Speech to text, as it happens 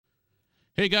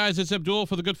Hey guys, it's Abdul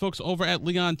for the good folks over at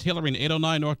Leon Tailoring,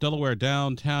 809 North Delaware,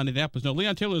 downtown Indianapolis. Now,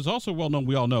 Leon Tailor is also well known,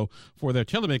 we all know, for their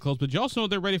tailor-made clothes, but you also know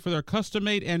they're ready for their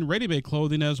custom-made and ready-made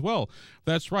clothing as well.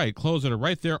 That's right, clothes that are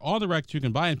right there on the rack that you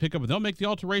can buy and pick up, and they'll make the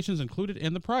alterations included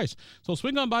in the price. So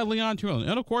swing on by Leon Tailoring.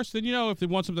 And of course, then if they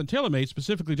want something tailor-made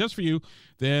specifically just for you,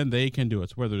 then they can do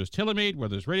it. So whether it's tailor-made,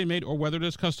 whether it's ready-made, or whether it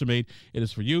is custom-made, it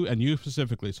is for you and you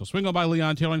specifically. So swing on by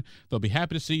Leon Tailoring. They'll be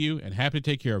happy to see you and happy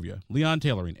to take care of you. Leon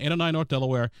Tailoring, 809 North Delaware,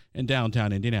 and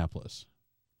downtown Indianapolis.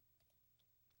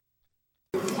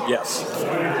 Yes.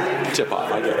 Tip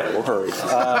off. I get it. We'll hurry.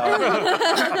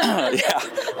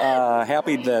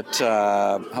 Happy that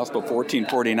House Bill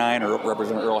 1449, or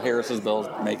Representative Earl Harris's bill,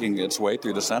 is making its way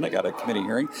through the Senate. Got a committee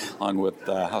hearing along with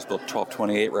House Bill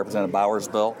 1228, Representative Bauer's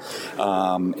bill,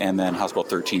 and then House Bill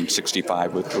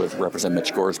 1365 with Representative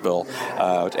Mitch Gore's bill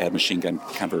to add machine gun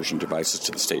conversion devices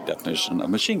to the state definition of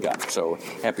machine gun. So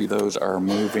happy those are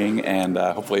moving, and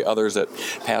hopefully others that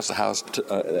pass the House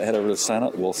head over to the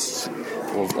Senate will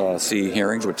see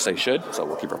hearings, which they should, so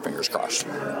we'll keep our fingers crossed.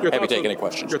 Happy to take any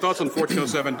questions. Your thoughts on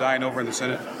 1407 dying over in the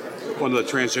Senate, one of the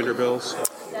transgender bills?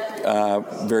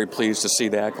 Very pleased to see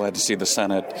that. Glad to see the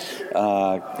Senate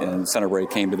and Senator Ray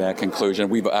came to that conclusion.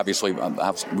 We've obviously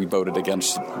we voted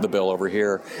against the bill over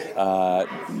here.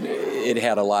 It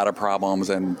had a lot of problems,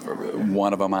 and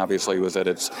one of them obviously was that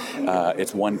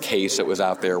it's one case that was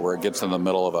out there where it gets in the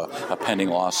middle of a pending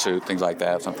lawsuit, things like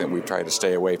that. Something we've tried to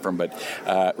stay away from, but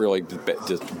really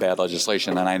just bad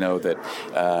legislation. And I know that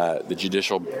the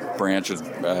judicial branch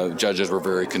judges were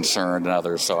very concerned, and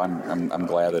others. So I'm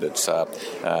glad that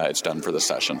it's done for the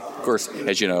session. Of course,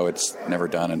 as you know, it's never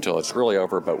done until it's really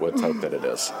over, but let's hope that it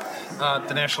is.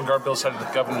 The National Guard bill sat at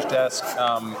the governor's desk.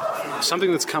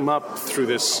 Something that's come up through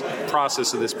this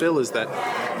process of this bill is that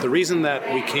the reason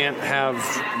that we can't have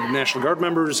National Guard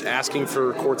members asking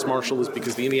for courts martial is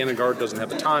because the Indiana Guard doesn't have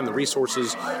the time, the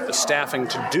resources, the staffing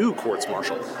to do courts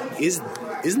martial.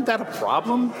 Isn't that a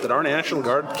problem, that our National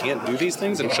Guard can't do these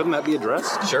things, and shouldn't that be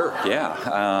addressed? Sure, yeah.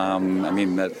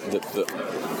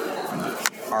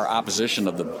 Our opposition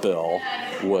of the bill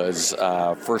was,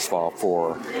 first of all,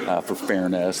 for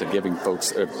fairness and giving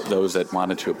folks, those that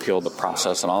wanted to appeal the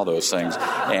process and all those things.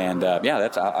 And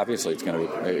that's obviously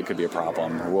it could be a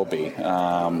problem. It will be,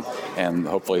 and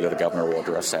hopefully that the governor will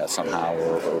address that somehow,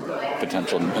 or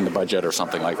potential in the budget or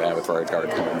something like that with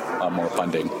regard to more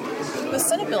funding. With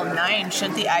Senate Bill 9,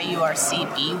 should the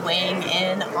IURC be weighing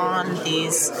in on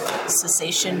these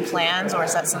cessation plans, or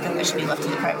is that something that should be left to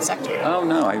the private sector? Oh,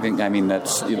 no.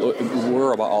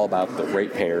 We're all about the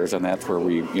ratepayers, and that's where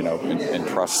we,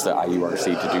 entrust the IURC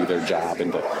to do their job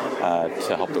and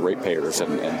to help the ratepayers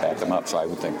and back them up. So I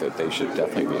would think that they should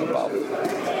definitely be involved.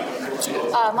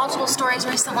 Multiple stories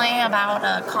recently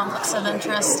about conflicts of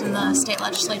interest in the state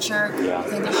legislature. Yeah. Do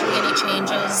you think there should be any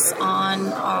changes on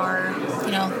our,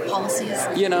 policies?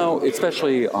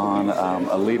 Especially on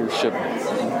a leadership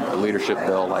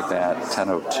bill like that,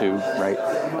 1002, right?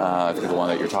 I think the one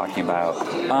that you're talking about.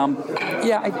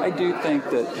 I do think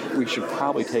that we should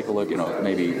probably take a look.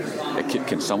 Maybe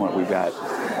we've got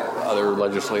other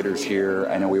legislators here.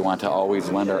 I know we want to always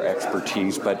lend our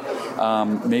expertise, but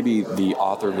maybe the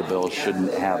author of the bill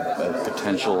shouldn't have a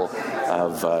potential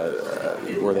of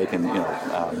where they can,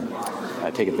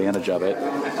 take advantage of it,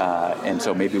 and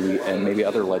so maybe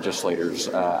other legislators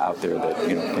out there that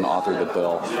can author the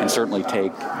bill, and certainly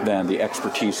take then the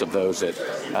expertise of those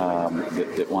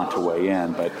that want to weigh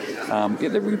in. But we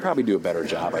can probably do a better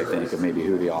job, I think, of maybe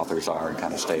who the authors are and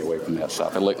kind of stay away from that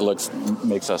stuff. It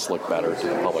makes us look better to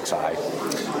the public's eye.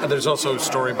 There's also a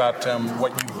story about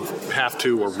what you have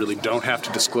to or really don't have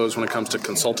to disclose when it comes to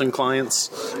consulting clients.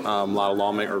 A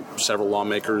lot of several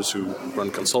lawmakers who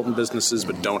run consultant businesses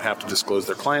but don't have to disclose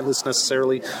their client list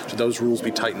necessarily. Should those rules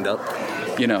be tightened up?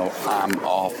 I'm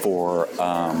all for,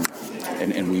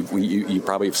 and you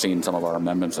probably have seen some of our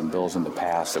amendments and bills in the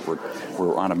past that we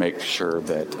want to make sure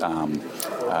that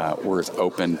we're as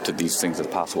open to these things as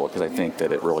possible, because I think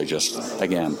that it really just,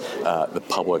 again, the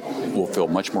public will feel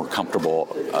much more comfortable,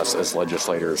 us as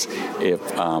legislators, if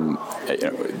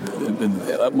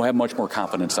we'll have much more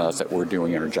confidence in us that we're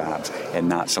doing our jobs and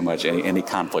not so much any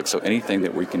conflict. So anything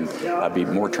that we can be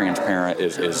more transparent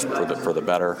is for the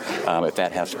better. If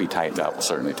that has to be tightened up, we'll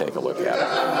certainly take a look at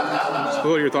it.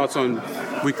 What are your thoughts on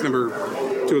week number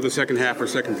 2 of the second half or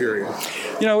second period?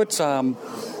 It's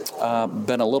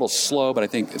been a little slow, but I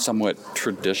think somewhat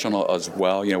traditional as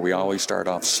well. We always start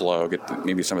off slow, get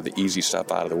maybe some of the easy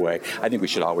stuff out of the way. I think we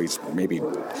should always maybe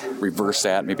reverse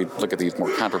that, maybe look at these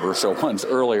more controversial ones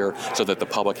earlier so that the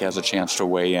public has a chance to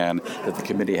weigh in, that the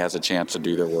committee has a chance to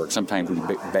do their work. Sometimes we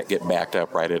get backed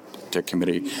up right to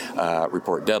committee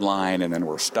report deadline, and then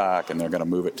we're stuck, and they're going to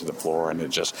move it to the floor, and it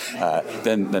just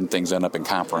then things end up in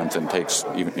conference and takes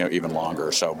even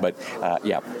longer. So, but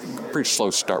pretty slow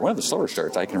start. One of the slower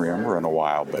starts I can remember in a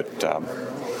while, but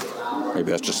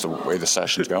maybe that's just the way the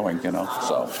session's going.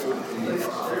 So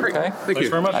okay, Thank you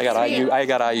very much. I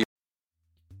got IU.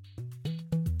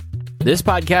 This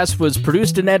podcast was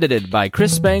produced and edited by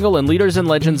Chris Spangle and Leaders and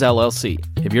Legends, LLC.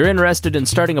 If you're interested in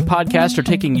starting a podcast or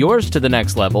taking yours to the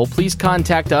next level, please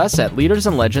contact us at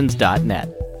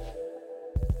leadersandlegends.net.